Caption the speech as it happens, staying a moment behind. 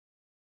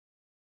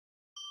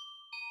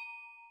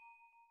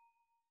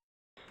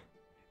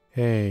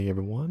Hey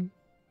everyone,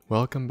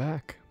 welcome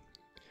back.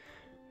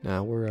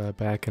 Now we're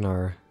back in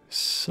our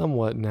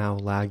somewhat now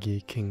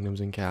laggy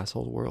kingdoms and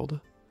castles world,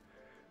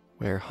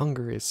 where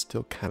hunger is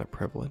still kind of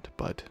prevalent,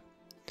 but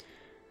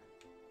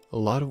a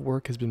lot of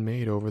work has been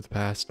made over the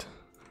past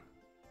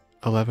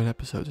 11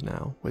 episodes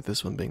now, with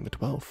this one being the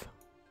 12th.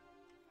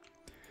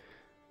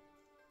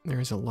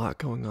 There is a lot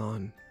going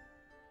on.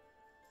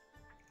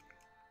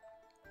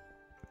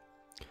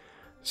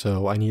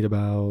 So I need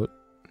about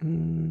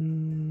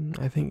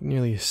I think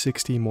nearly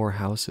 60 more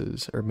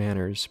houses or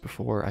manors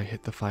before I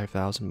hit the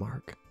 5,000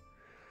 mark.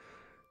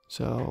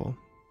 So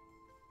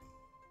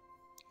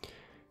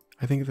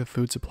I think the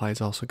food supply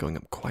is also going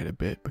up quite a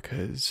bit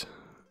because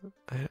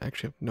I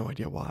actually have no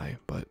idea why,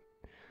 but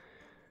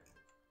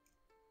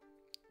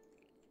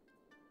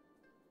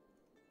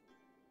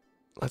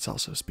let's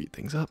also speed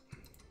things up.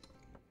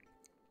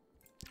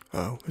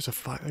 Oh, there's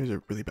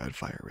a really bad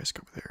fire risk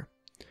over there.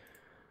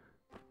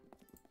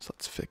 So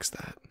let's fix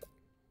that.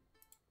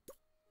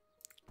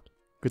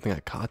 Good thing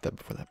I caught that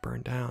before that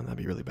burned down. That'd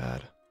be really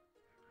bad.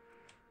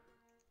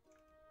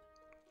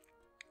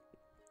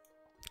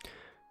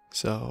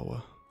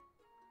 So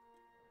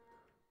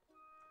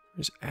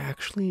there's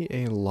actually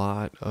a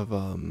lot of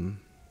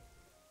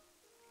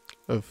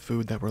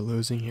food that we're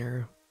losing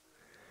here.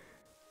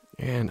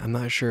 And I'm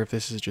not sure if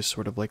this is just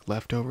sort of like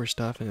leftover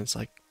stuff and it's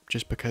like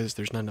just because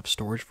there's not enough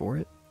storage for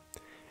it.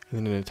 And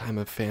then in a time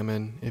of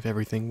famine, if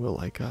everything will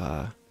like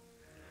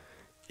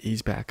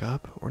ease back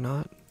up or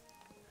not.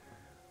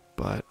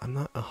 But I'm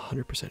not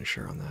 100%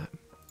 sure on that.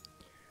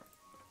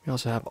 We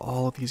also have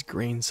all of these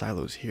grain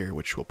silos here,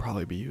 which will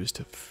probably be used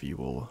to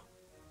fuel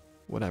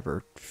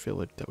whatever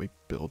village that we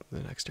build in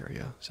the next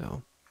area.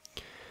 So,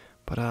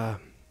 but I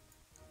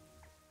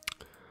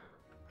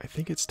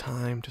think it's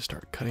time to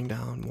start cutting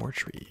down more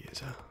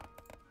trees.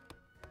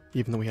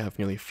 Even though we have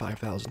nearly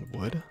 5,000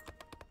 wood.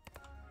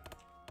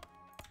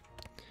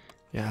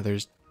 Yeah,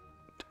 there's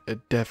a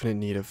definite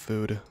need of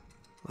food.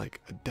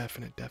 Like a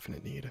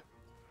definite need.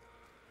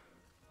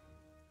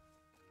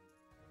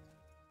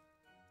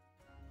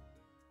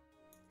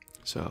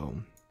 So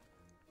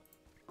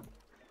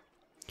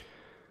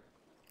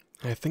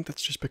I think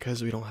that's just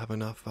because we don't have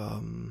enough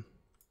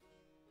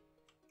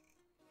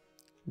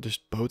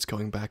just boats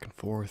going back and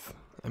forth.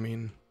 I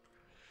mean,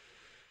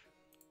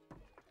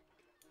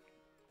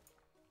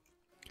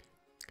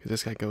 because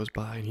this guy goes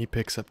by and he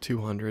picks up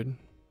 200.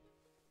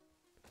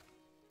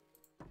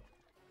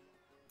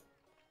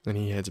 Then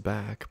he heads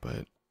back,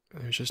 but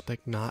there's just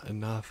like not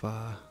enough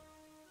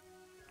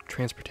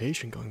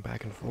transportation going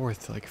back and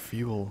forth to like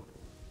fuel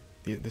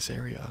this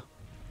area.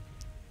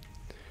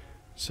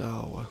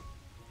 So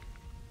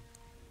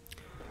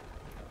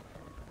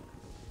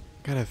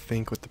gotta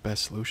think what the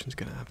best solution's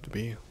gonna have to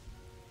be.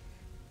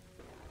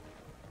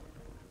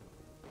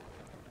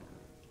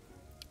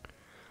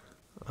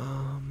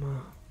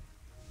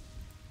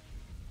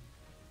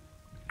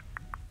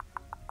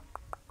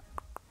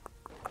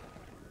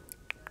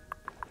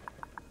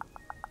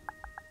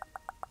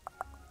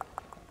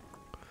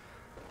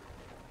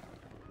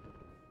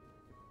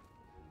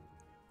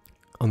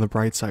 On the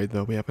bright side,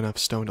 though, we have enough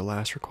stone to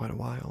last for quite a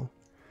while.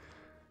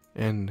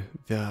 And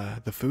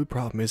the food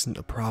problem isn't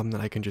a problem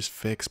that I can just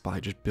fix by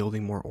just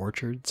building more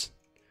orchards.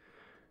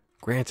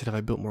 Granted, if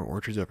I built more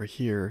orchards over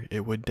here,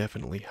 it would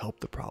definitely help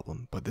the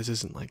problem. But this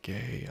isn't like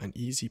an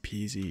easy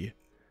peasy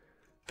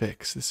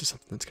fix. This is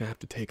something that's going to have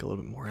to take a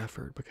little bit more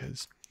effort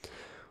because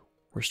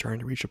we're starting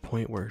to reach a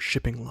point where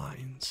shipping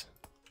lines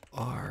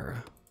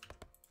are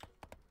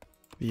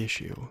the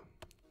issue.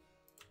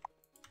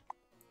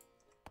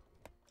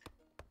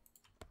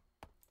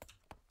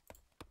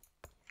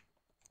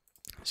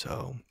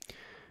 So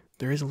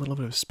there is a little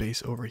bit of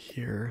space over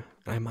here.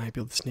 I might be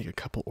able to sneak a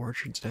couple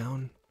orchards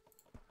down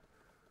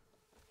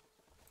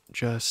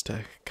just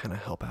to kind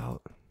of help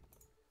out.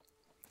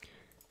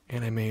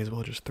 And I may as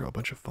well just throw a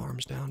bunch of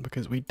farms down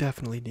because we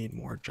definitely need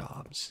more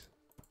jobs.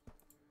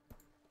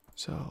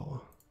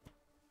 So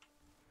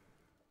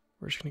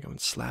we're just gonna go and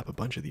slap a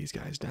bunch of these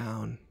guys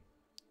down.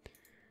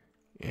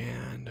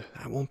 And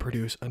that won't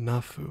produce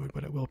enough food,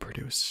 but it will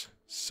produce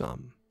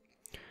some.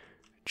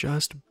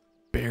 Just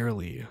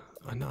barely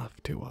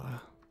enough to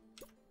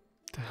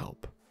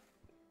help.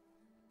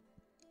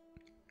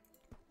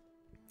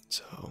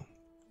 So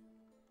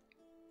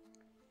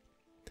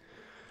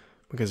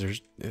because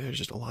there's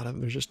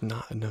just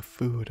not enough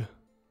food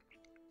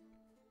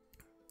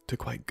to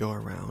quite go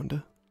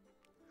around.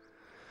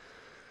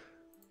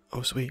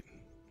 Oh sweet.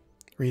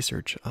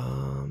 Research.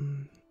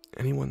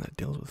 Anyone that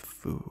deals with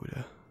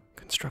food,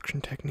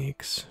 construction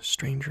techniques,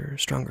 stronger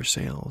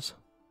sales.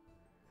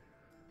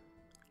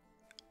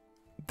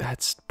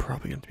 That's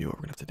probably going to be what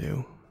we're going to have to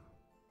do.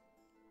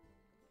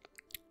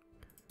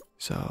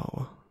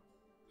 So,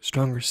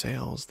 stronger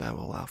sales, that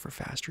will allow for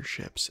faster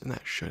ships, and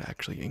that should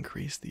actually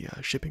increase the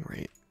shipping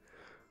rate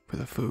for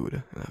the food,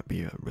 and that would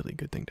be a really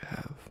good thing to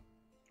have.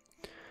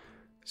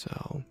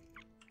 So,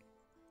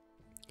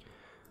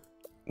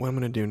 what I'm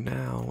going to do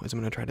now is I'm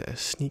going to try to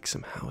sneak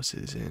some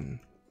houses in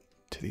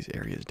to these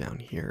areas down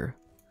here.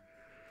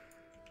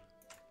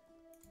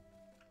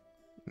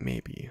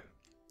 maybe.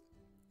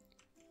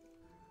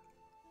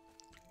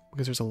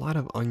 Because there's a lot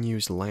of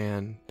unused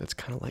land that's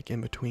kind of like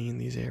in between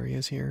these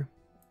areas here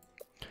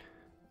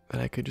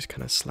that I could just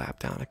kind of slap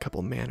down a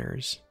couple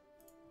manors.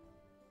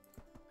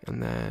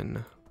 And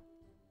then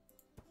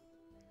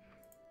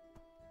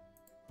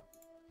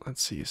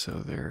let's see,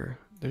 so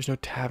there's no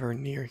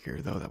tavern near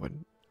here though that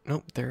would,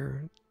 nope,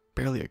 they're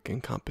barely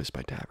encompassed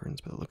by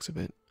taverns by the looks of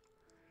it.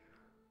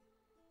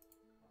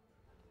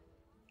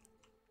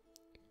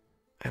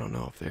 I don't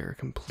know if they're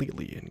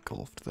completely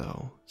engulfed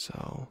though,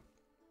 so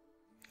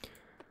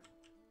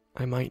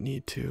I might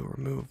need to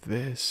remove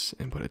this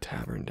and put a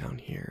tavern down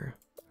here.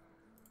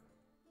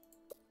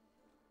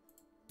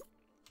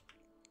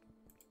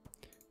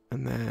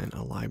 And then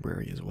a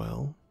library as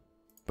well,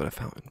 but a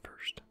fountain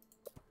first.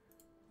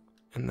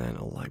 And then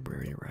a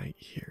library right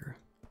here.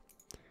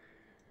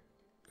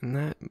 And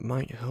that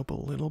might help a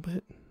little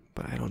bit,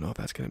 but I don't know if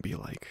that's going to be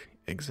like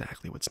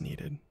exactly what's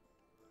needed.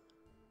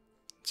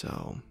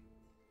 So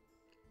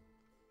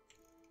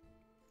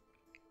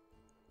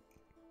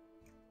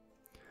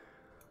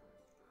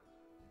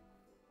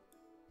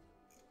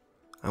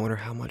I wonder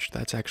how much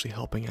that's actually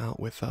helping out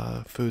with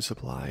food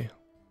supply.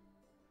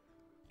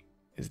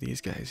 Is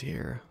these guys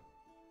here.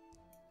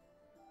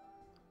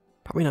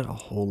 Probably not a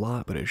whole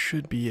lot, but it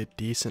should be a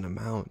decent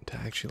amount to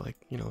actually, like,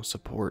 you know,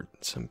 support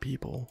some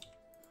people.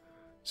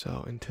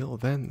 So until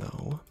then,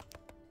 though,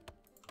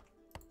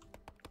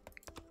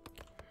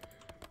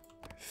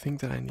 I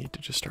think that I need to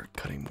just start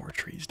cutting more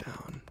trees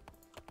down.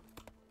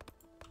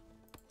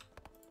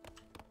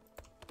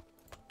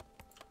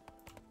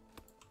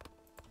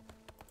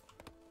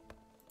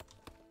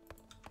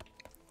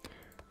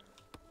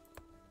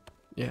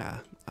 Yeah,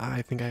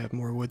 I think I have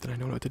more wood than I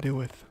know what to do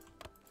with.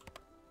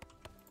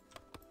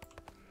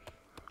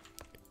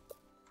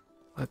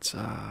 Let's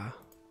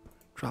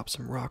drop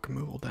some rock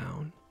removal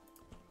down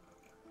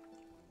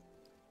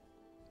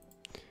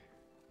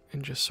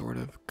and just sort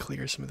of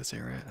clear some of this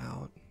area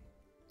out.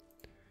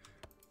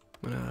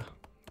 I'm gonna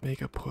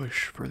make a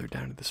push further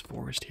down to this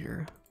forest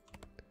here,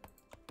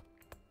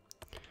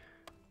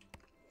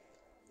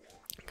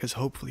 because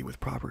hopefully with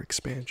proper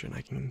expansion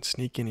I can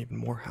sneak in even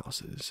more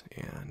houses,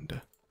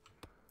 and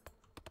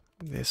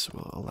this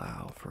will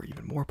allow for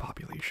even more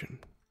population,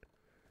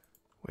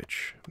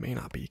 which may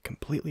not be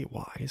completely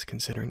wise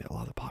considering that a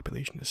lot of the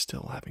population is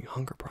still having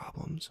hunger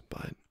problems,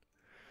 but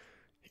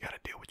you gotta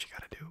do what you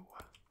gotta do.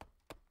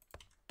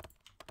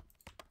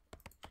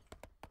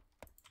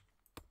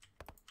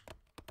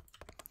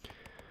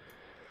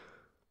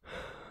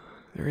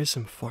 There is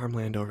some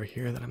farmland over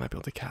here that I might be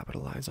able to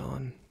capitalize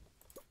on.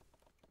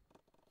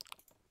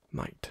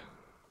 Might.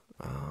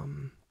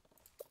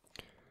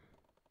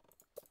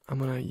 I'm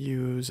gonna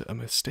use a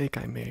mistake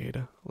I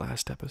made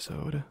last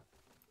episode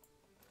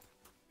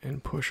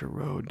and push a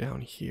road down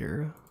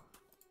here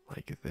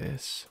like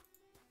this,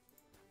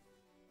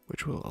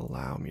 which will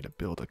allow me to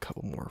build a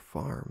couple more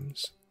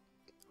farms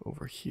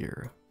over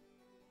here.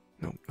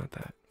 Nope, not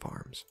that.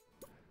 Farms.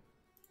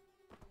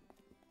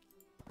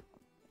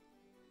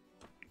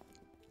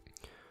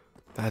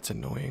 That's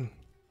annoying.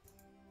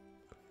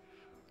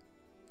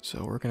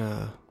 So we're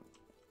gonna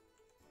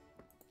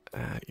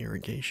add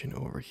irrigation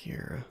over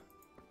here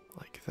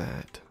like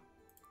that,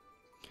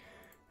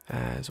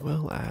 as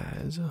well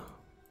as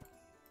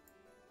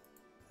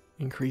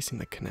increasing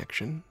the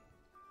connection,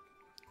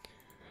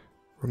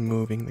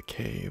 removing the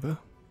cave,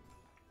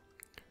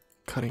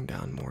 cutting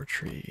down more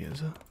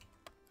trees.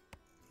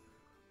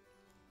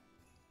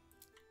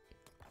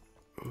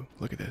 Ooh,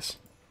 look at this.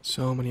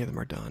 So many of them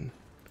are done.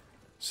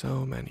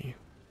 So many.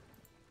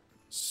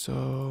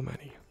 So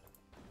many.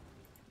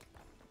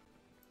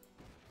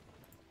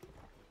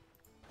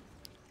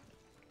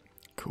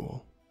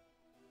 Cool.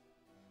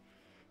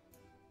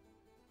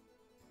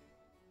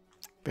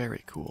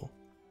 Very cool.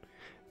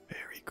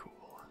 Very cool.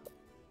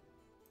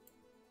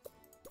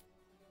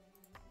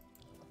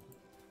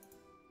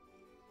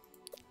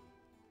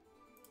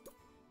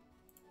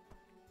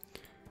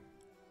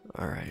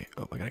 Alright.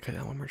 Oh, I gotta cut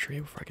down one more tree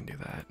before I can do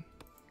that.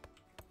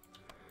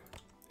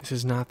 This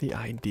is not the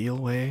ideal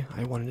way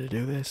I wanted to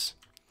do this,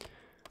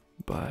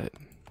 but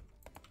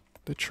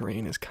the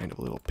terrain is kind of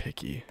a little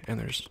picky, and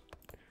there's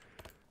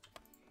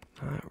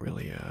not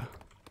really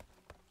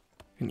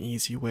an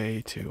easy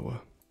way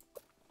to.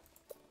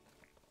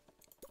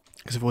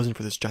 Because if it wasn't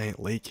for this giant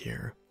lake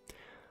here,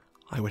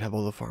 I would have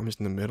all the farms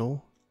in the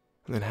middle,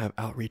 and then have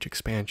outreach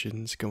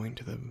expansions going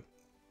to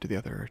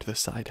the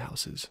side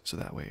houses, so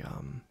that way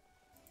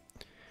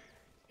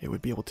it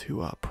would be able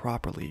to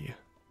properly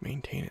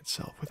maintain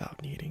itself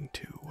without needing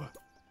to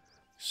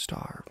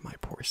starve my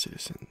poor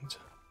citizens.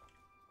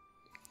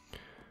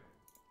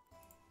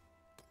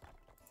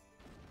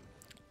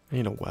 I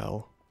need a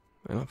well.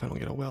 I don't know if I don't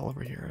get a well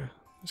over here,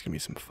 there's gonna be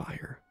some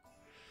fire.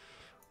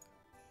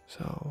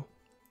 So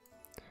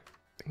I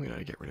think we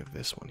gotta get rid of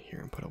this one here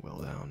and put a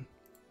well down.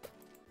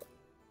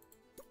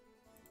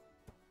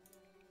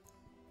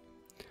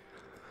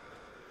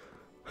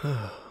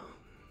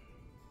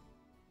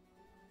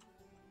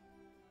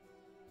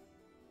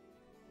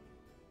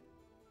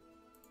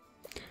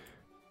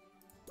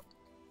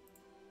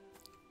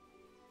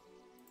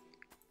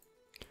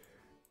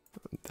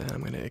 then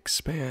I'm going to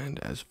expand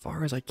as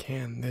far as I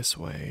can this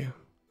way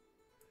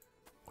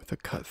with a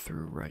cut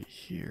through right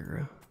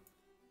here.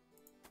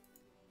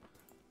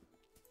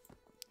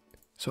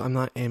 So I'm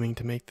not aiming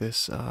to make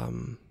this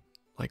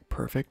like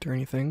perfect or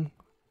anything.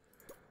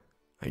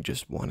 I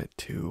just want it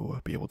to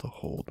be able to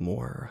hold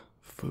more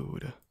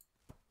food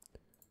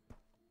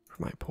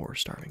for my poor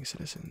starving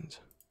citizens.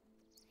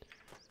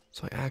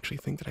 So I actually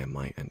think that I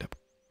might end up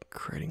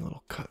creating a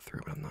little cut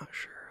through, but I'm not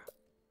sure.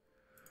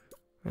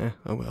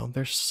 Oh well,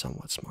 they're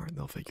somewhat smart.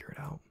 They'll figure it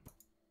out.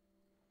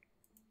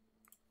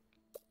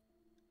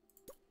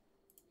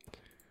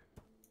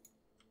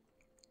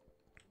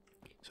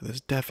 So this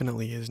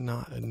definitely is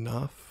not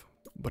enough,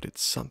 but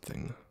it's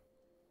something.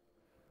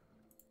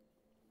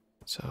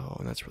 So,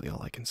 and that's really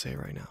all I can say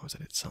right now is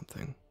that it's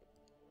something.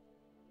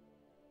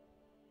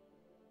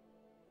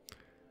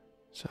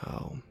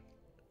 So,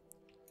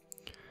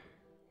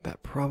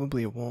 that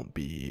probably won't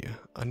be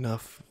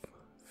enough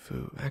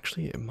food.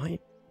 Actually, it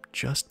might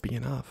just be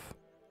enough.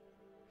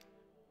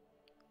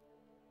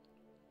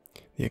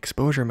 The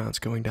exposure amount's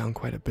going down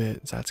quite a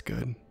bit, so that's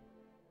good.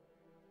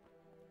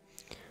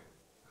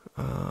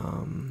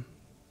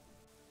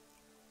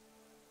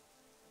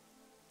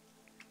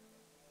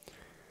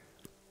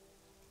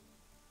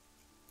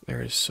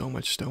 There is so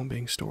much stone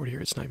being stored here,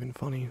 it's not even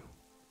funny.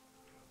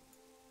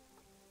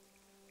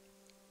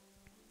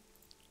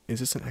 Is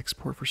this an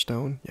export for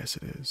stone? Yes,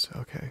 it is.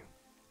 Okay.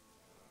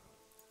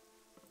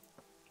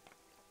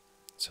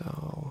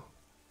 So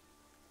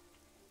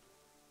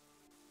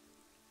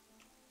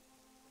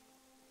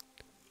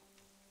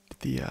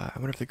I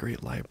wonder if the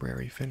Great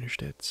Library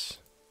finished its.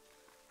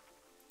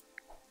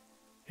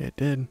 It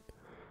did.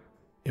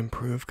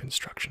 Improve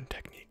construction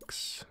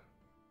techniques.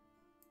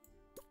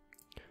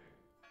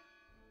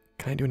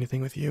 Can I do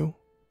anything with you?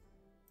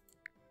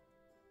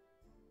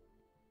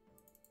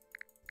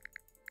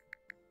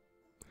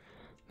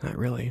 Not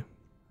really.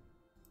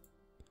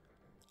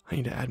 I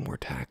need to add more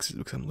taxes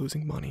because I'm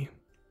losing money.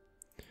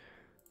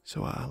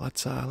 So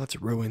let's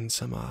ruin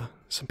some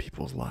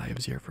people's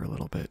lives here for a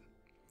little bit.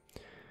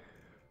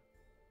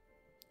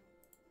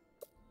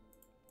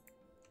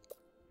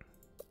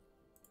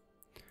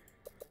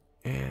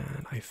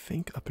 And I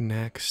think up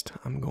next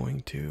I'm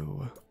going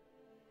to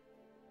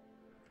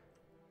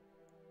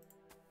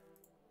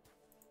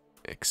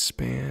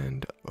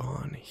expand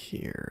on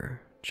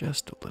here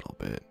just a little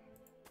bit.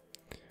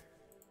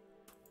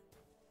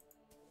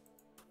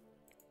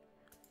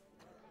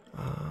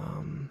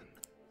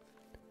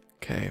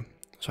 Okay,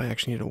 so I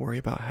actually need to worry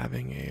about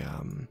having a,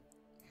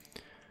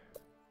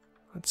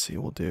 let's see,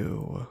 we'll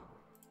do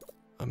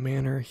a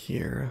manor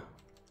here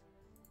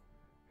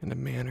and a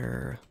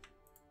manor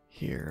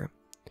here.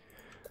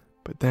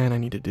 But then I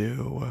need to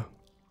do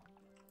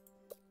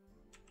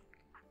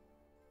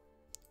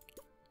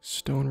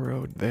stone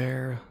road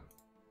there.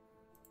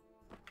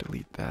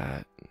 Delete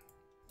that.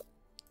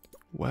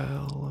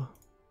 Well,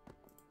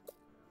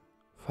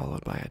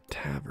 followed by a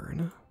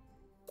tavern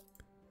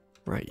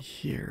right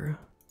here.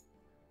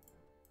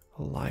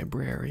 A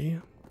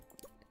library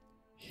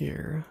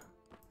here.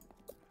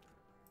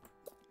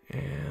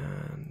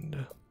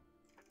 And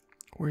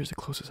where's the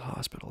closest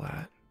hospital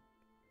at?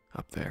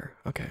 Up there.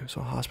 Okay,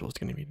 so a hospital's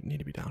gonna need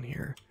to be down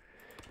here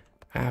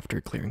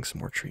after clearing some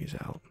more trees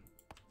out.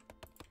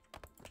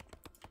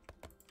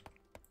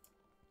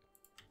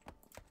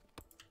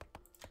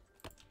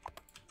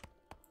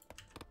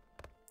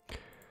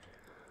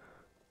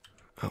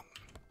 Oh,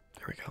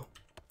 there we go.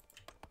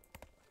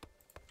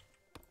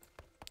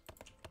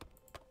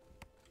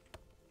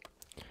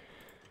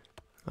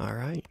 All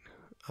right,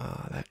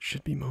 that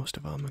should be most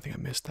of them. I think I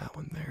missed that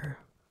one there,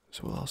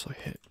 so we'll also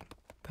hit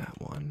that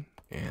one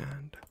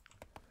and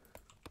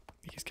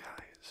these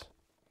guys.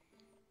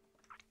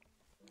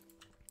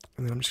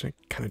 And then I'm just going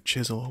to kind of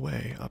chisel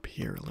away up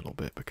here a little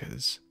bit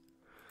because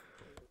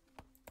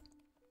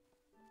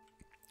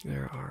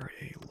there are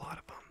a lot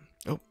of them.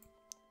 Oh,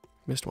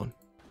 missed one.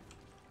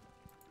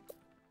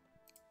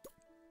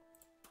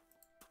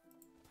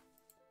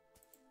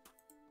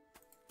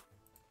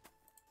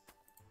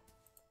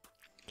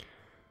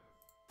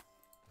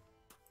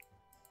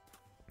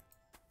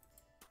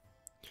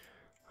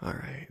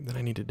 Alright, then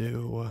I need to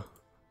do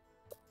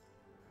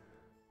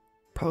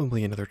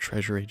probably another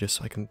treasury just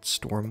so I can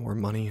store more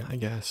money, I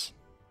guess.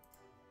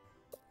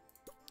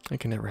 I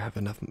can never have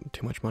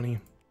too much money.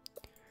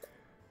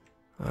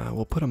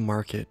 We'll put a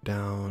market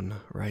down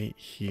right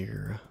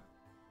here.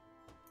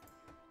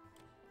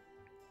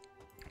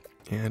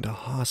 And a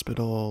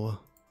hospital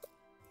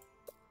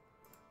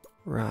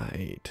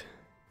right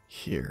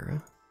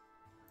here.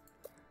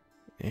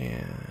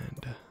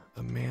 And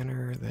a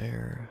manor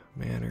there,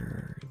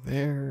 manor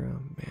there,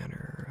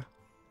 manor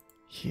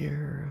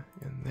here,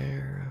 and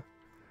there,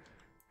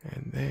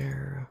 and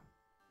there.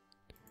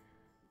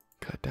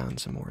 Cut down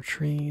some more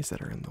trees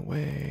that are in the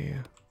way.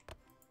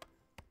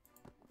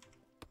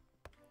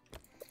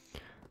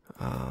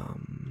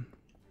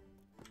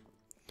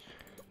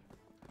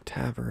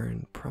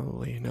 Tavern,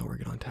 probably. No, we're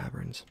good on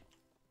taverns.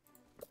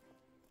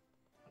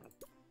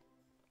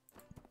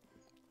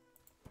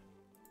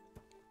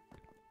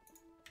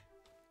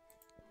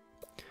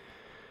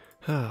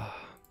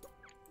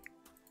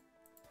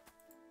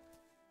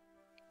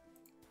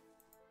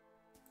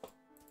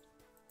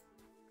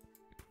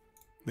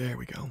 There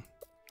we go.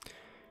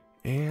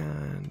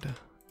 And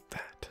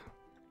that.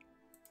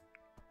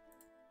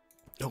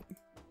 Nope.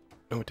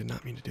 No, it did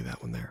not mean to do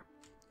that one there.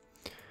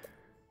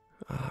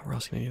 We're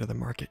also gonna need another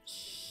market.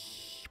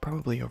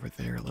 Probably over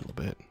there a little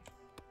bit.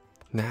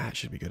 Nah, it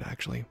should be good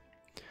actually.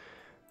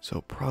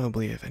 So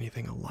probably, if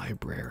anything, a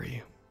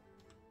library.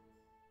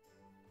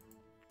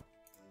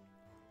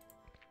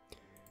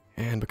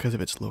 And because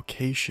of its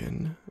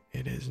location,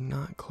 it is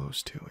not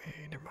close to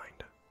a... Never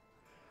mind.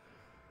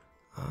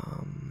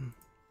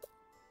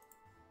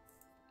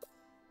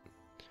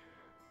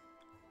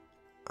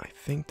 I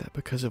think that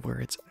because of where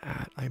it's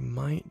at, I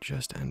might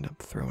just end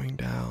up throwing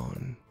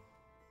down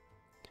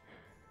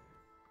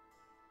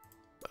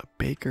a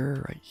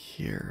baker right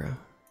here,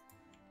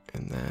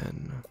 and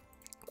then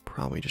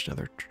probably just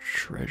another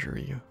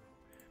treasury.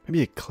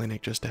 Maybe a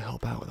clinic just to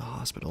help out with the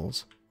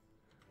hospitals.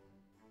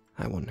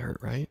 That wouldn't hurt,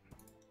 right?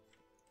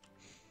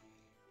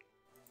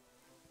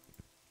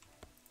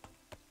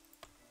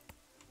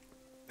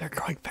 They're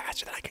growing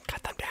faster than I can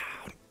cut them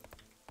down.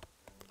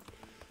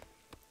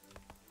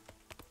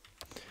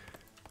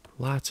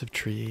 Lots of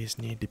trees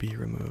need to be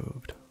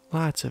removed.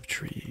 Lots of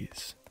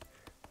trees.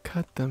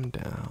 Cut them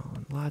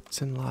down.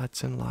 Lots and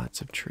lots and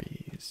lots of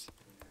trees.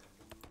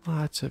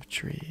 Lots of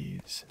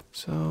trees.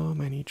 So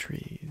many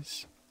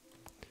trees.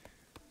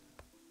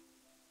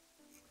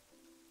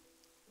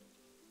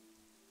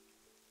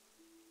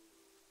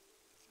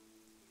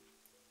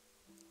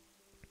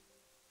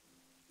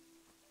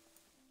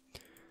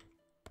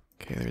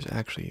 Okay, there's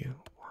actually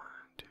 1,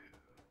 2,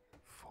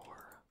 4.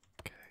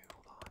 Okay,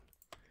 hold on.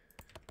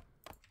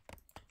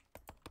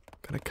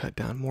 Gotta cut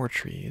down more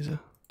trees.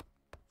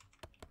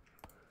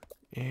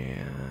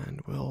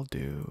 And we'll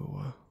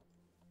do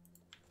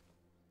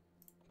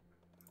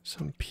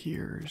some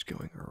piers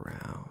going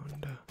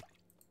around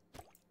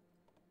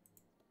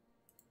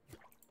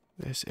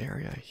this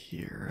area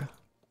here.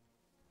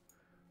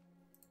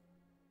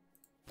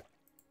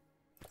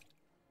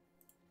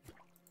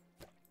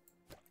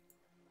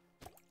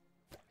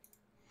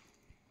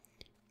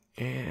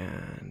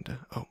 And,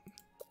 oh,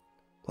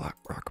 rock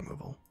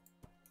removal.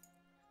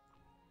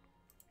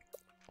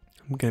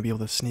 I'm going to be able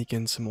to sneak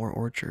in some more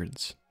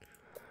orchards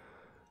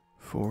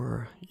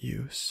for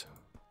use.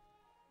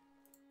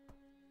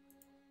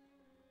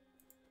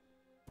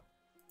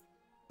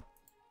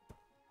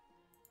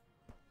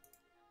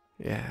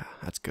 Yeah,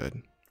 that's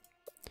good.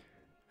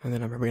 And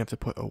then I'm probably going to have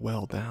to put a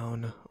well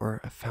down, or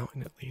a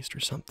fountain at least, or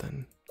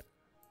something.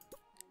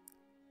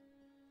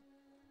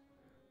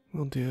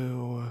 We'll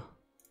do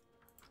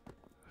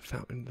a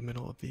fountain in the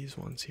middle of these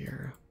ones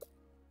here.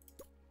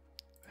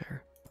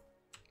 There.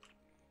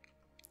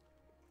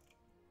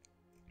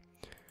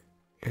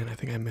 And I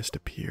think I missed a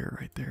pier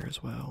right there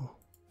as well.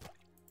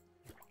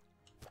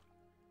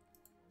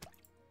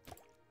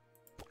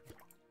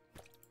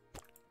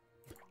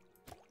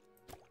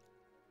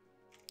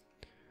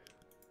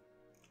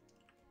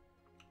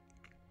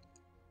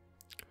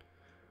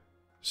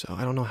 So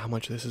I don't know how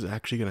much this is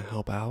actually going to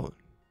help out,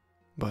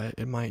 but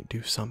it might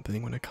do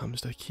something when it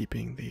comes to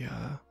keeping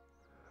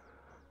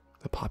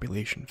the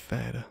population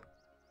fed.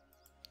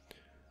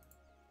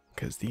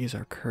 Because these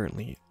are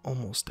currently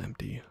almost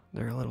empty.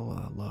 They're a little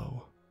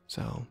low.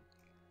 So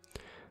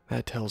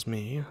that tells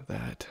me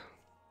that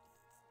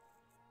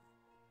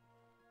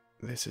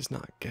this is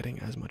not getting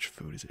as much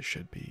food as it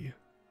should be.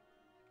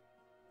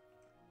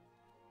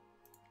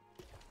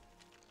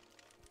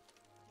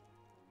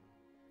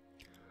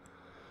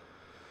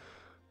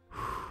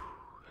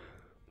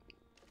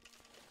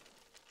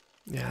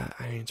 Yeah,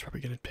 I mean, it's probably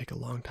going to take a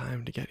long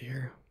time to get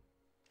here.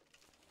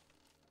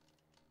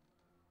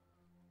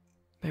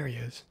 There he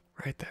is,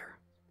 right there.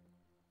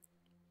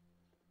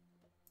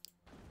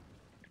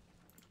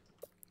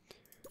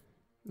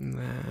 And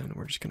then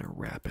we're just going to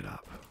wrap it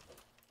up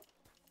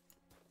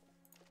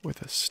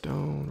with a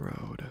stone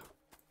road.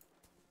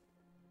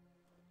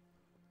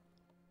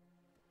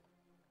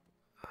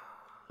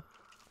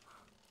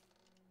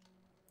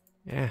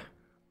 Yeah,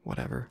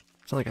 whatever.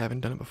 It's not like I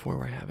haven't done it before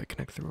where I have it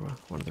connect through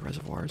one of the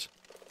reservoirs.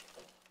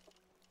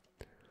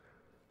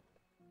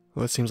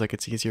 Well, it seems like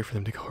it's easier for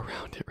them to go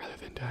around it rather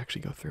than to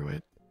actually go through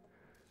it.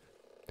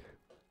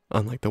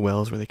 Unlike the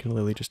wells where they can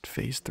literally just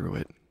phase through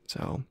it.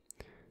 So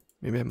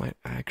maybe I might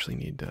actually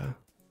need to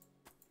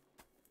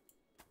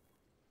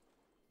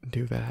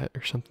do that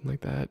or something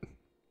like that.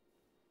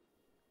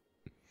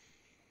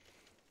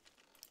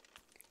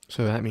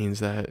 So that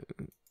means that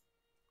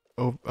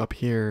up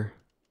here,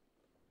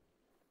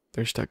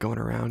 they're stuck going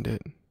around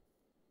it.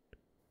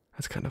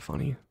 That's kind of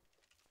funny.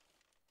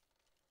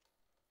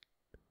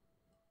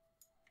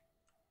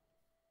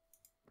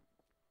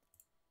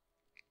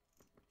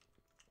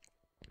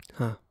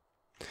 Huh.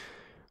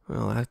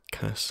 Well, that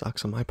kind of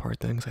sucks on my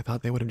part then, 'cause I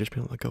thought they would have just been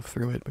able to go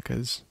through it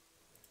because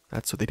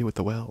that's what they do with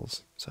the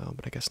wells. So,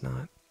 but I guess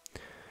not.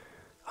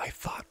 I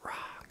thought wrong.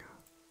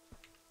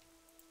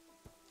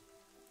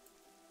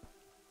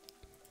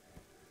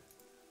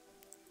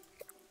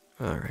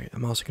 Alright,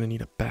 I'm also gonna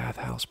need a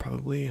bathhouse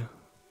probably.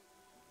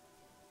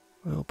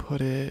 We'll put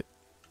it.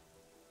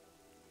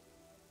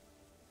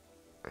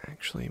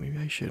 Actually, maybe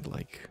I should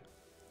like.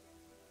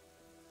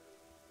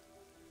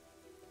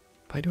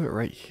 If I do it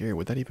right here,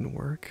 would that even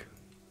work?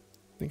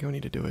 I think I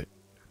need to do it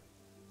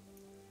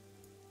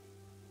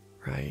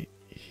right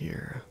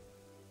here.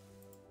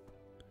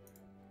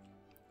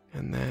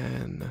 And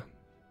then,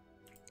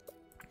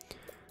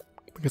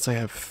 because I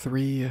have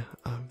 3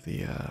 of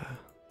the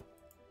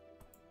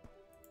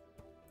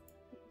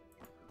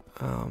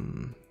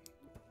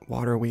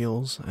water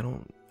wheels,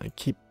 I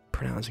keep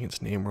pronouncing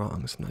its name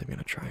wrong, so I'm not even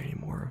gonna try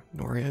anymore.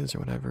 Norias or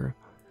whatever.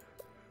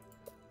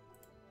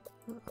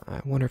 I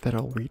wonder if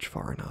that'll reach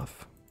far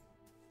enough.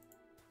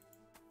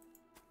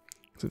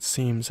 Because it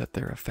seems that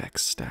their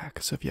effects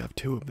stack, so if you have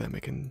 2 of them,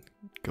 it can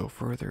go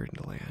further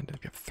into land.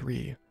 If you have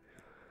 3,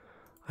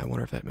 I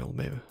wonder if that will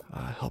maybe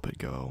help it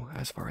go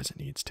as far as it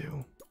needs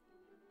to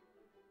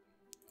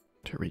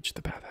reach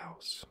the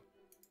bathhouse.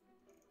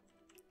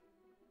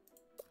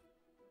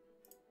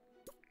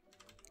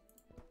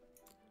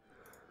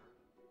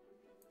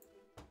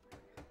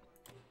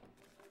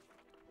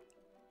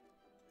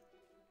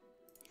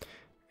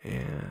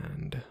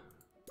 And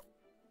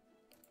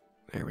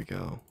there we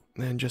go.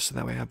 And then just so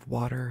that way I have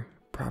water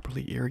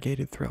properly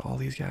irrigated throughout all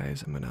these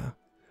guys, I'm gonna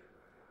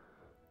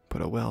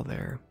put a well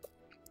there.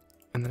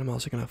 And then I'm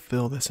also gonna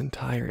fill this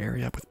entire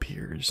area up with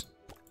piers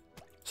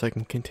so I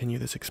can continue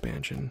this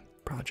expansion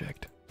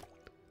project.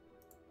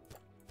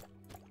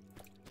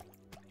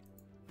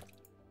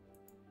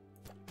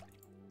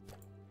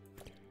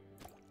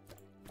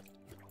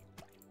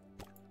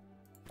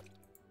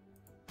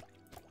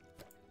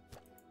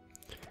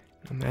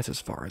 And that's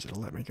as far as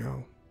it'll let me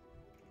go.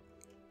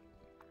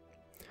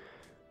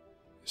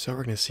 So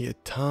we're going to see a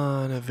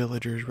ton of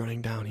villagers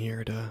running down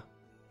here to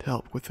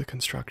help with the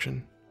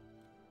construction.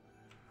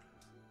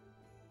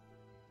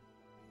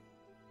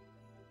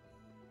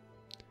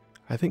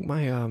 I think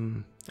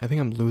I'm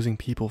losing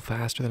people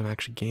faster than I'm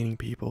actually gaining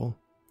people.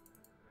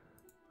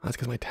 That's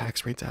because my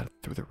tax rate's out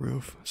through the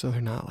roof, so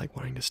they're not like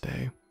wanting to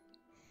stay.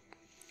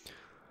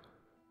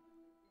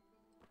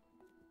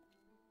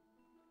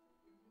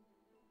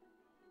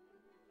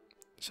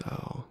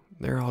 So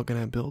they're all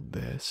gonna build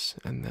this,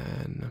 and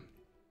then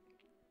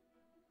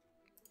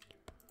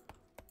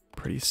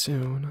pretty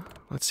soon,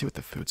 let's see what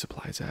the food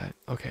supply's at.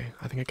 Okay,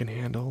 I think I can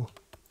handle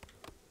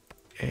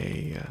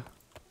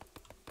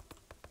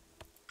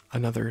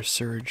another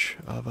surge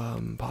of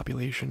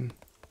population.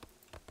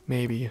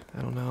 Maybe,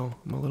 I don't know.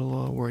 I'm a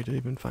little worried to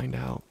even find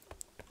out.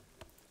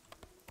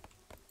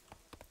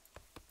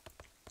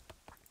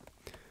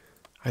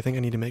 I think I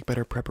need to make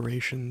better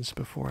preparations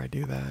before I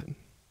do that.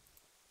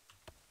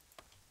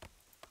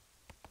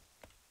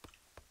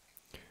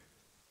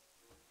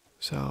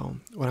 So,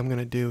 what I'm going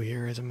to do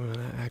here is I'm going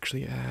to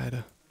actually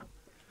add...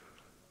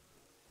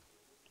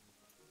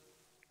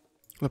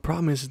 The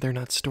problem is they're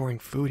not storing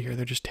food here.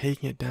 They're just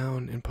taking it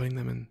down and putting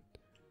them in,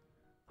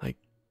 like...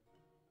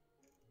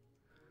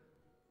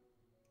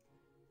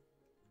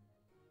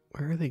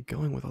 Where are they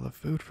going with all the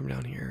food from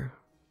down here?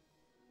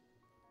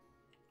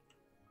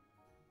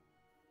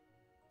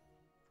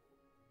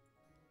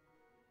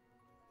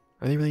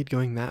 Are they really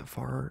going that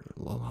far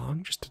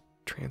along just to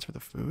transfer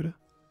the food?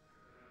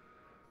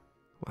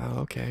 Wow,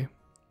 okay.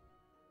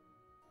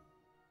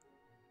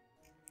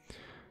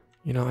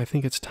 You know, I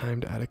think it's time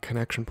to add a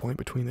connection point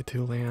between the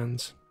 2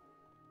 lands.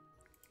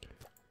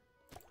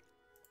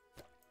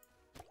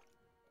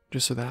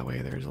 Just so that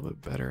way there's a little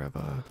bit better of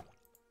a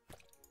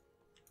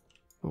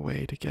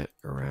way to get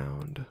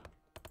around.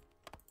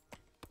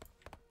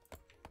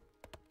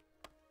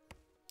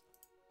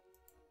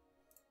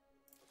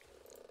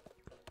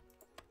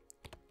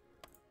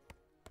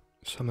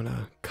 So I'm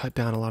gonna cut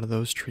down a lot of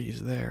those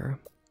trees there.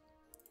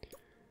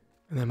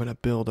 And I'm gonna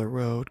build a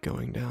road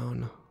going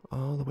down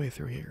all the way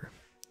through here.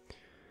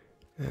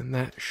 And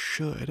that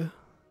should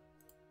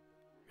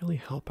really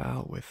help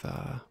out with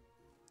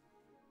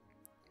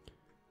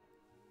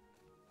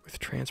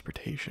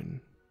transportation.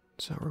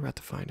 So we're about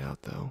to find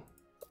out though.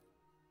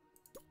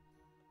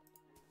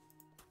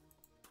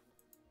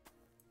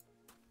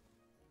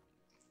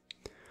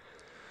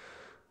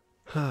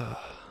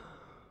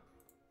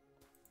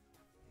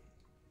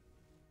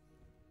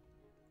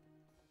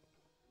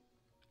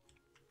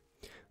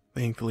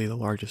 Thankfully, the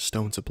largest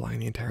stone supply in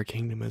the entire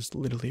kingdom is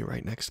literally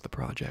right next to the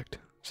project,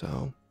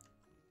 so...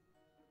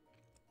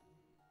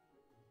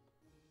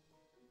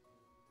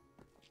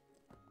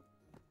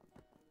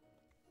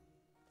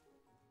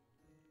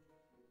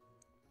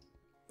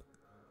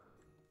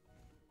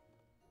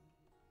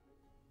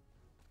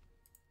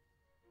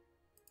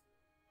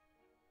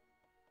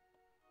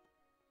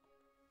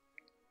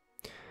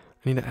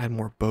 I need to add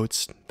more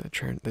boats that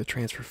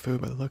transfer food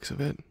by the looks of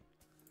it.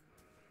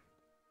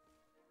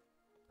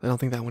 I don't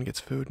think that one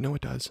gets food. No,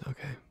 it does.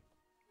 Okay.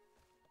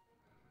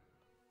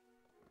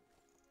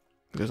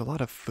 There's a lot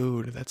of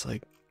food that's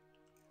like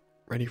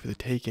ready for the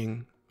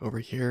taking over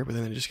here, but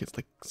then it just gets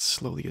like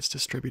slowly gets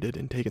distributed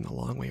and taken the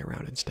long way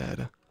around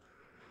instead.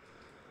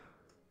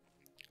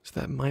 So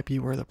that might be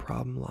where the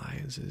problem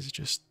lies, is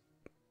just...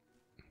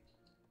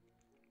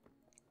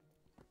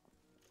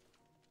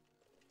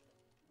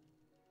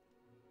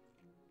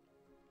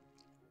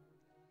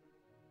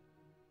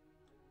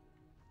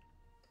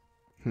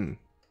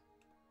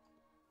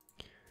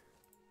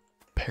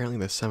 Apparently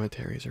the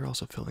cemeteries are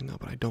also filling up,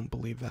 but I don't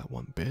believe that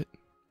one bit.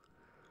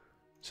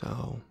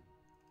 So...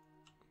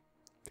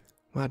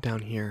 Well, down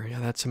here, yeah,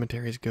 that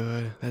cemetery is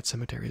good. That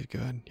cemetery is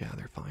good. Yeah,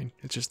 they're fine.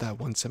 It's just that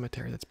one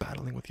cemetery that's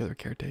battling with the other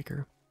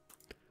caretaker.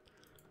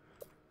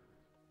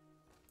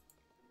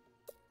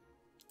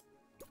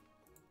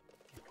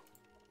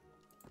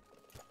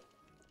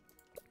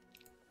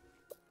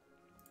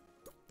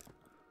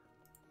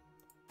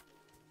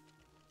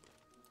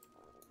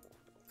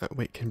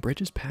 Wait, can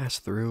bridges pass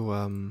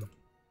through,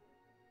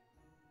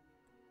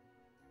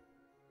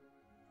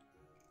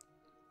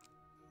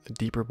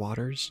 deeper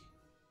waters?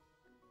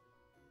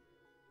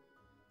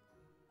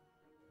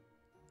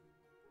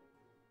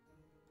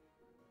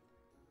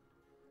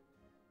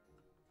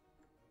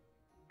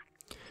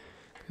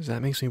 Because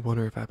that makes me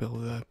wonder if I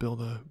build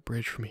a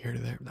bridge from here to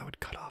there, that would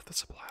cut off the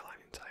supply line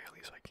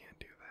entirely, so I can't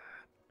do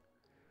that.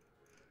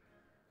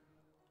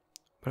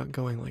 But I'm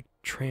going like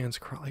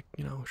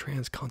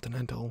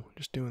transcontinental,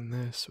 just doing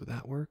this, would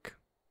that work?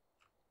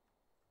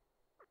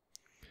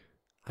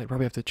 I'd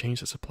probably have to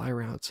change the supply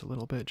routes a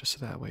little bit, just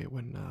so that way it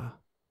wouldn't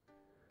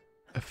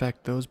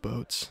affect those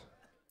boats.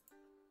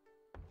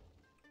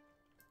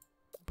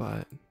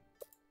 But...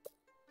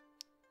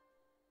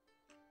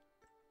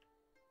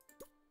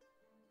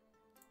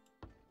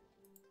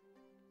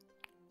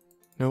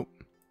 Nope.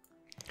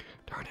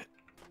 Darn it.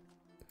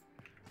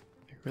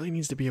 There really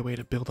needs to be a way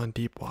to build on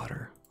deep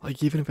water.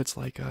 Like, even if it's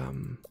like,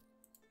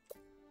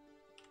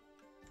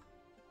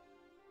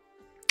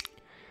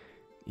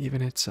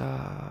 even it's,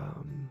 let's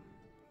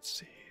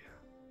see.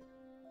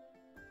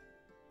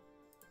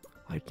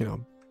 Like, you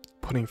know,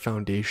 putting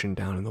foundation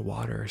down in the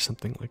water or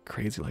something like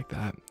crazy like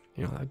that.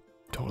 You know, I'd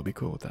totally be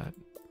cool with that.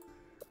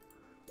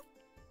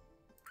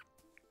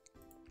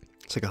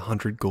 It's like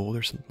 100 gold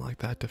or something like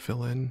that to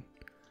fill in.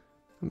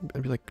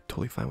 I'd be like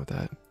totally fine with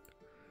that.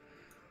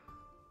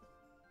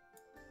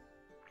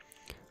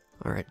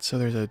 Alright, so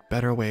there's a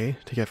better way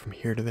to get from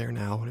here to there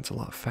now, and it's a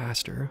lot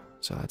faster,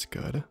 so that's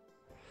good.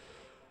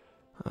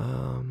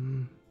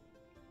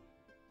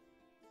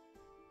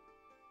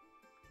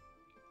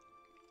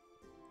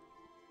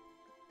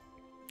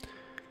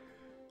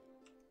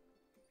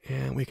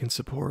 And we can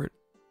support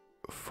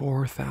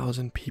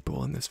 4,000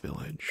 people in this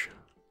village.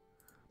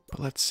 But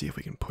let's see if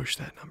we can push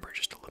that number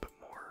just a little bit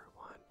more.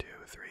 1, 2,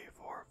 3,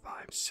 4,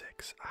 5,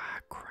 6. Ah,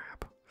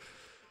 crap.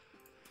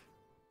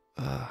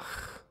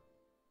 Ugh.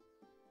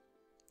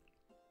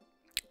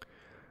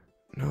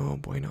 No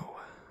bueno.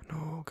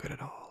 No good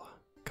at all.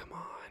 Come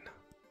on.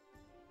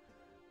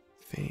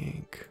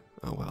 Think.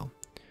 Oh well.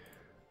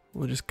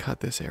 We'll just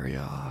cut this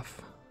area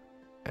off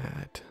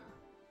at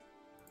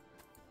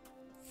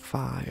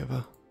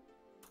 5.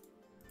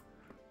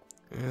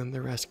 And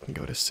the rest can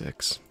go to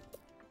 6.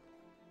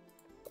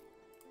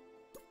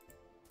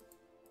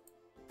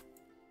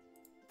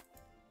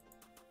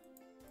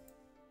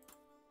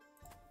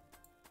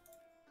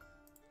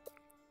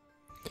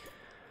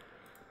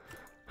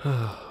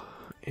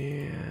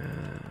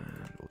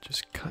 And we'll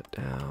just cut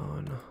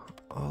down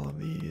all of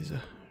these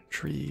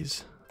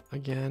trees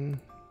again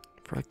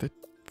for like the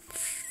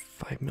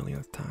 5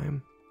 millionth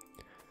time.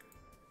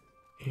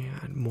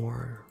 And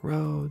more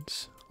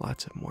roads,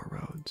 lots of more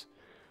roads.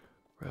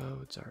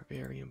 Roads are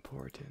very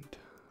important.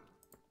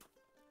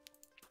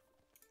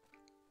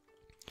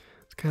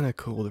 It's kind of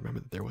cool to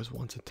remember that there was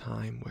once a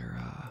time where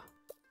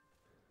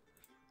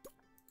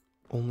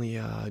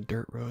only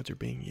dirt roads are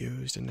being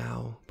used, and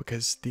now,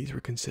 because these were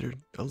considered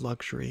a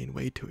luxury and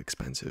way too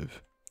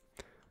expensive,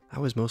 I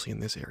was mostly in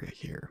this area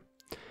here,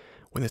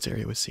 when this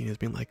area was seen as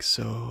being like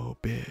so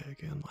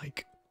big and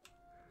like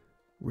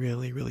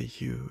really, really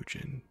huge.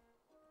 And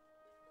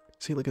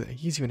see, look at that,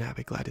 he's even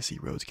happy, glad to see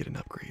roads get an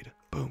upgrade.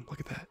 Boom, look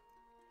at that.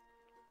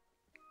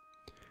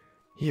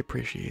 He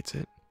appreciates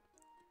it.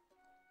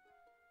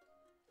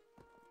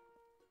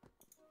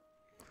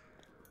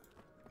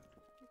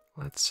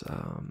 Let's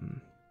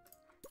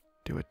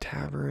do a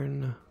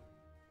tavern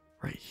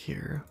right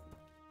here.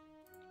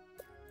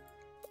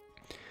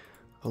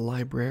 A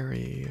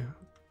library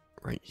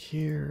right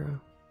here.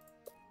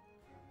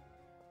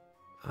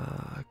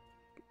 And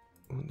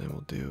then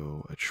we'll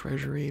do a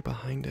treasury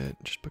behind it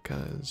just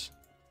because.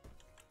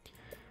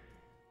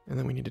 And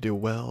then we need to do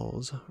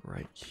wells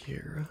right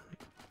here.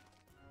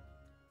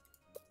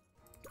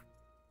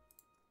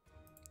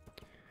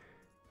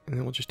 And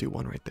then we'll just do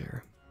one right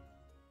there.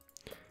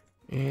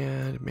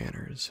 And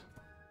manors.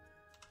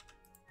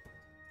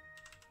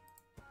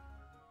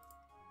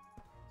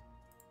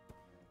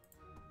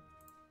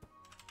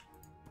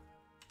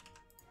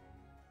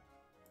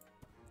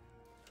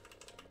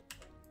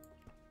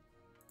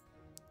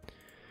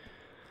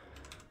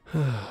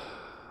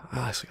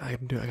 I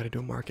gotta do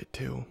a market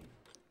too.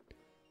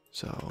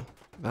 So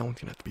that one's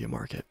gonna have to be a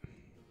market.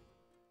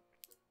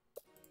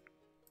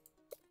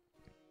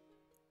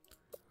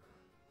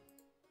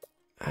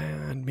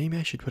 And maybe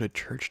I should put a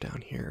church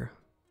down here.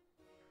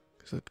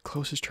 Because the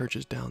closest church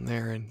is down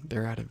there and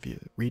they're out of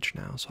reach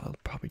now, so I'll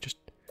probably just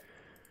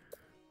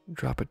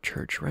drop a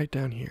church right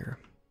down here.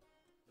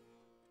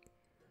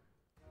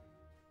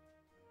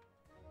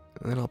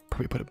 And then I'll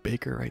probably put a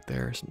baker right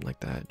there or something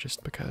like that,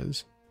 just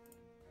because.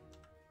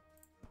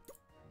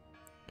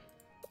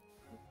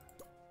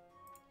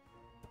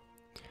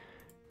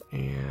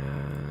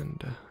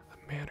 And a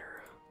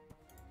manor.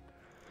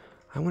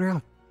 I wonder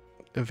how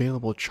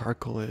available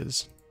charcoal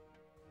is.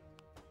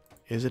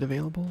 Is it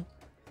available?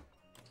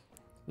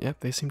 Yep,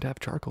 they seem to have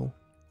charcoal.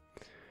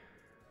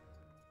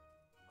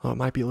 Oh, it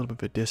might be a little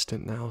bit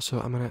distant now, so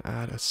I'm going to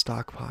add a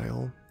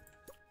stockpile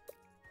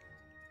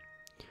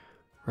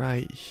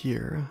right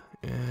here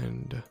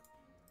and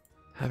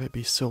have it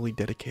be solely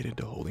dedicated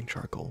to holding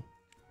charcoal,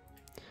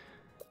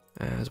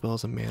 as well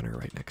as a manor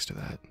right next to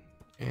that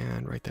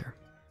and right there.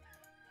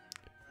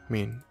 I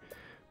mean,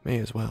 may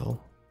as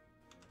well.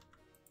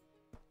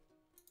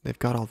 They've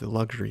got all the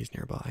luxuries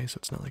nearby, so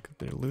it's not like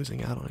they're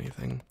losing out on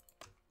anything.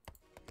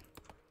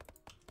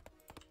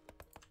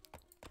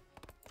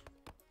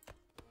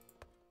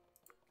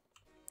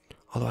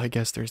 Although I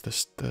guess there's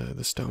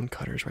the stone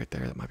cutters right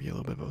there. That might be a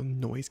little bit of a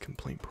noise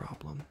complaint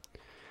problem.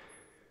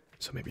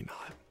 So maybe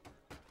not.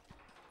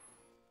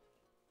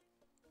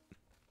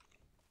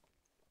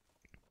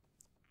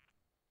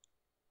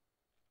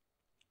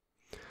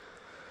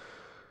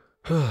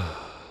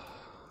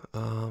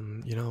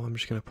 You know, I'm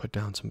just gonna put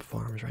down some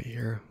farms right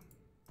here.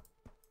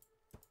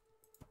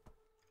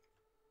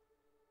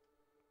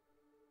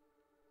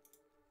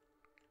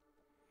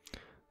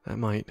 That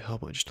might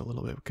help it just a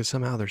little bit, because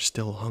somehow there's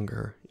still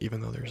hunger,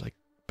 even though there's like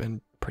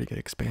been pretty good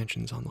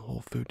expansions on the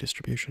whole food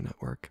distribution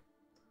network.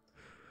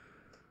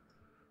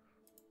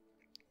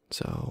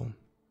 So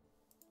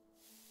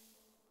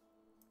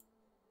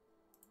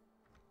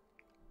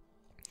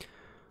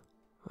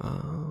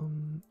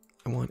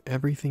I want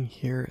everything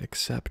here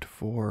except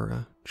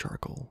for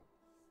charcoal.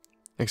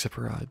 Except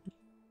for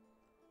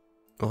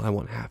well, I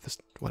want half this,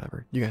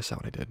 whatever. You guys saw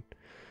what I did.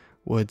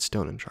 Wood,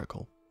 stone, and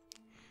charcoal.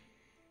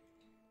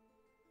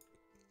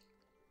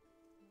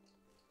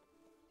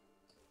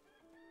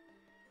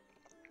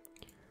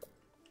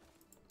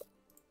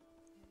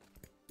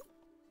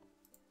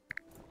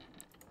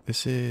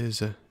 This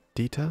is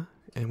Dita,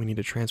 and we need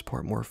to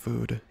transport more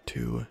food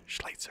to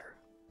Schleitzer.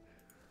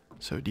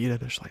 So Dita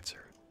to Schleitzer.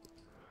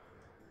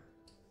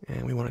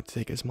 And we want to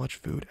take as much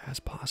food as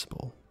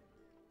possible.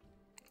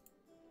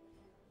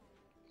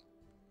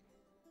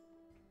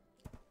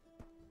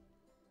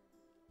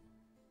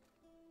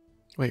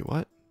 Wait,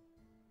 what?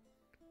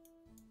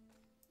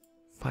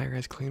 Fire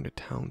has claimed a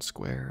town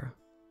square.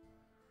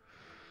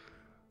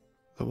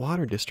 The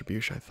water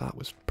distribution I thought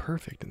was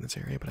perfect in this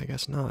area, but I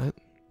guess not.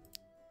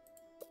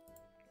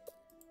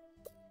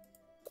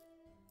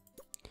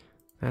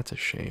 That's a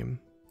shame.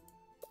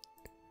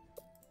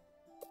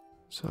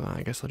 So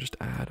I guess I'll just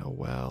add a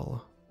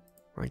well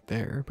right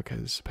there,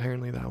 because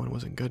apparently that one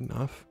wasn't good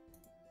enough.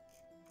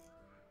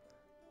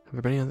 Have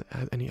there been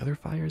any other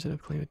fires that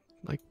have claimed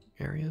like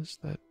areas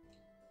that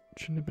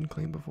shouldn't have been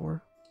claimed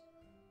before?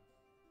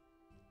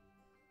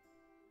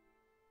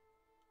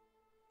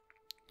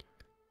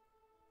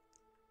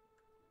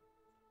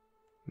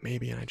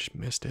 Maybe, and I just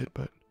missed it,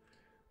 but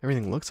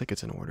everything looks like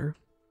it's in order.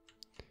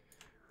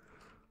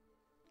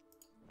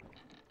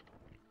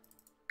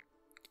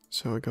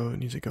 So it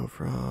needs to go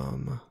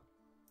from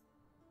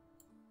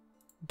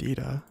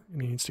Dita,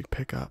 and he needs to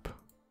pick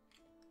up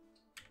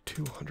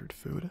 200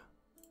 food.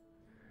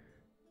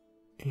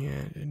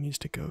 And it needs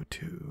to go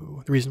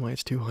to, the reason why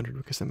it's 200,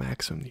 because the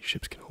maximum these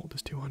ships can hold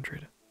is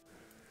 200.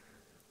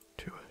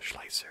 To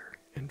Schleitzer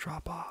and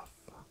drop off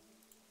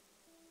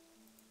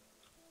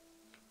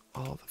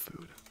all the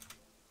food.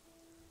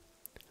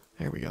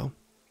 There we go.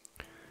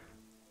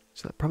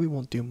 So that probably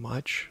won't do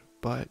much,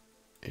 but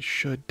it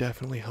should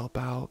definitely help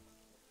out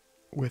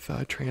with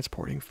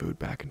transporting food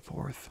back and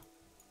forth.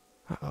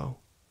 Uh-oh.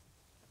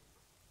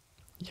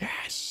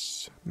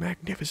 Yes!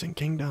 Magnificent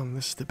kingdom.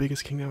 This is the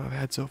biggest kingdom I've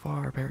had so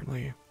far,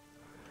 apparently.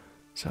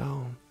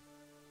 So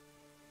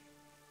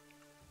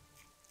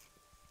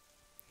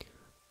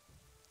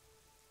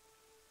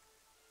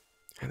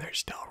and there's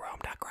still room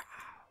to grow.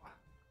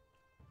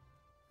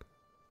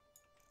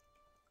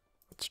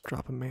 Let's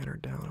drop a manor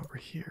down over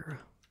here.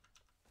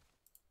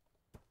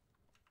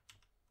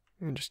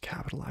 And just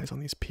capitalize on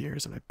these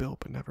piers that I built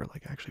but never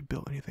like actually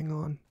built anything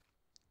on.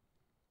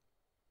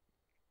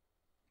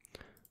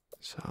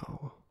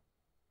 So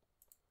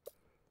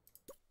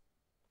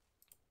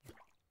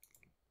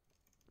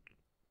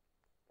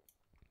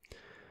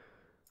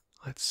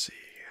let's see.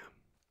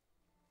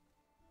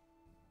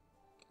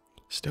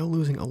 Still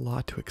losing a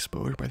lot to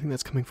exposure, but I think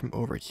that's coming from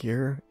over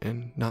here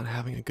and not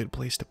having a good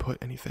place to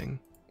put anything.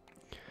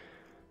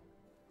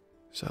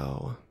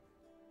 So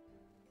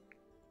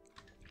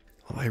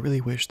I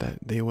really wish that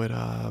they would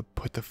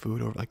put the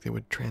food over, like they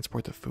would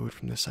transport the food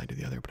from this side to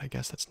the other, but I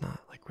guess that's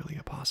not like really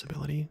a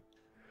possibility.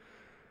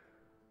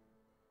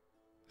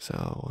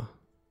 So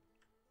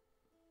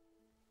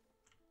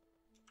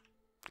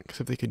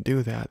Because if they could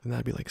do that, then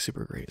that'd be like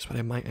super great. So what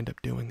I might end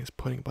up doing is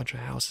putting a bunch of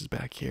houses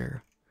back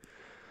here.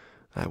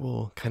 That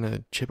will kind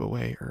of chip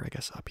away, or I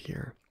guess up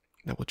here,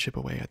 that will chip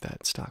away at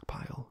that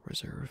stockpile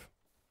reserve.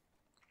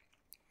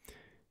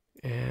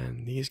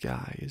 And these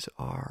guys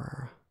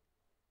are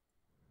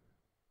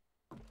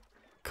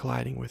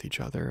colliding with each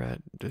other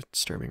at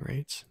disturbing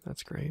rates.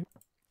 That's great.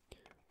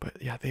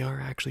 But yeah, they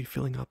are actually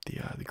filling up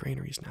the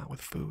granaries now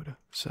with food.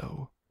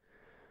 So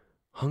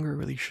hunger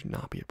really should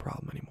not be a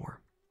problem anymore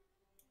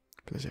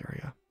for this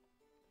area.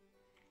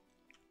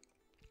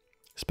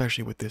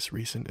 Especially with this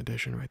recent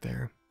addition right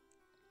there.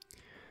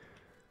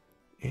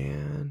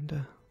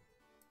 And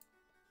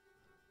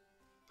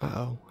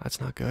uh-oh,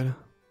 that's not good.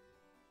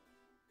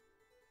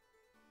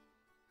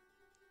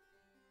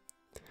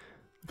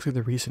 Looks like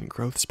the recent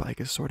growth spike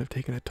has sort of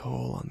taken a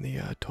toll on the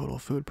total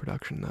food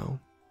production, though.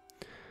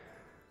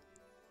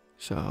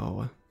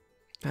 So,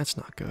 that's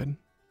not good.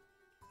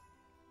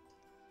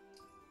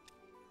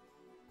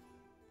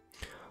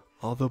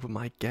 Although, but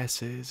my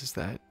guess is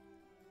that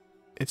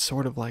it's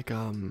sort of like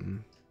a,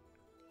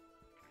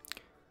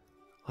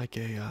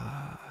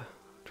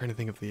 trying to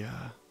think of the,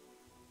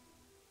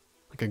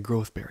 like a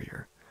growth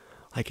barrier.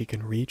 Like it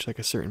can reach like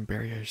a certain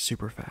barrier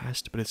super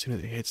fast, but as soon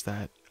as it hits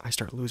that, I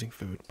start losing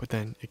food. But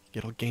then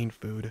it'll gain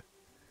food,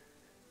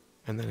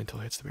 and then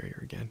until it hits the barrier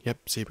again.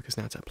 Yep, see, because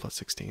now it's at plus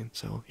 16.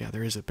 So yeah,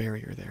 there is a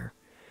barrier there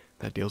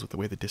that deals with the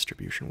way the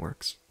distribution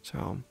works.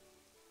 So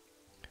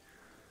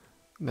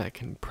that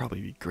can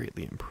probably be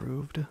greatly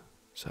improved.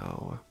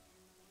 So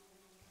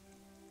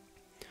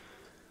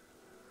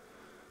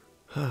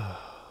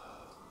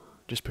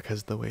just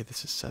because the way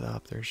this is set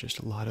up, there's just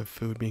a lot of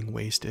food being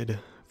wasted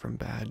from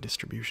bad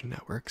distribution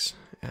networks,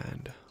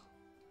 and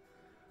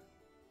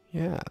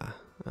yeah,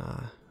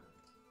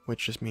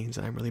 which just means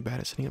that I'm really bad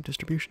at setting up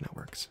distribution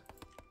networks.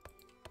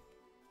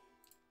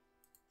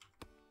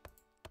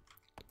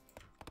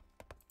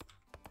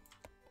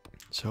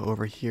 So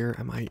over here,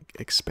 I might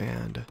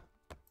expand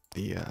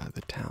the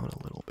town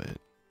a little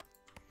bit,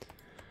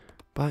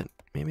 but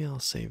maybe I'll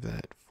save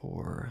that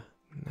for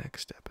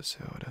next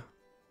episode.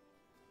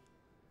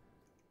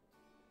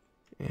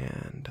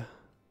 And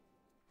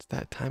it's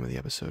that time of the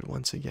episode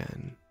once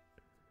again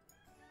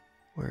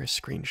where a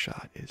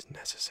screenshot is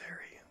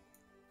necessary.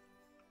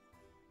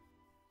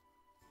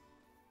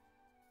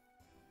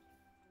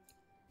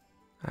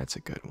 That's a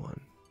good one.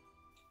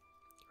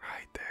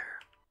 Right there.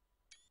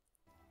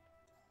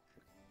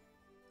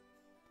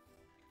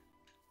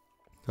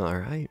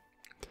 Alright.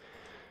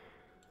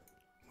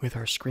 With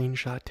our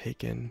screenshot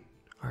taken,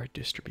 our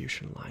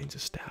distribution lines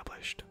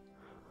established,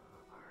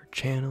 our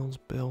channels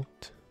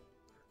built,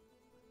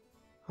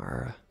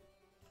 our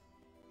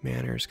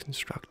manors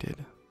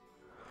constructed,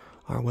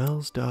 our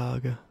wells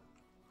dug,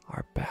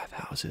 our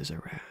bathhouses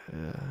are.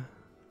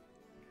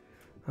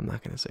 I'm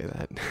not gonna say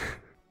that.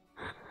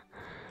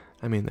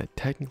 I mean that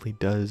technically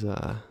does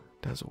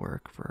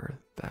work for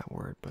that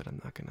word, but I'm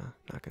not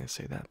gonna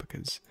say that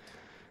because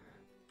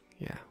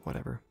yeah,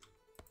 whatever.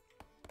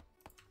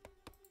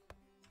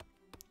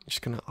 I'm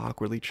just gonna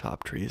awkwardly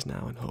chop trees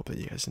now and hope that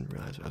you guys didn't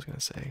realize what I was gonna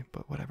say,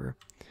 but whatever.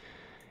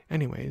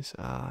 Anyways,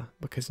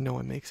 because no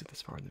one makes it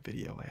this far in the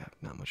video, I have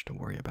not much to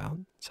worry about.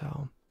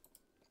 So,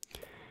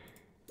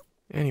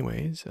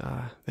 anyways,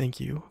 thank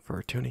you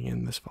for tuning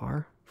in this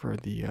far, for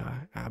the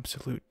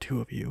absolute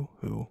 2 of you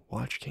who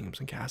watch Kingdoms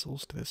and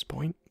Castles to this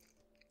point.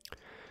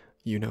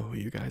 You know who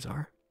you guys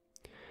are.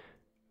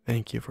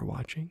 Thank you for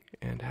watching,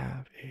 and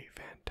have a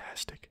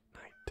fantastic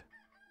night.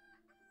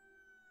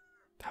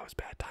 That was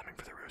bad timing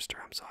for the rooster,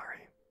 I'm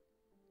sorry.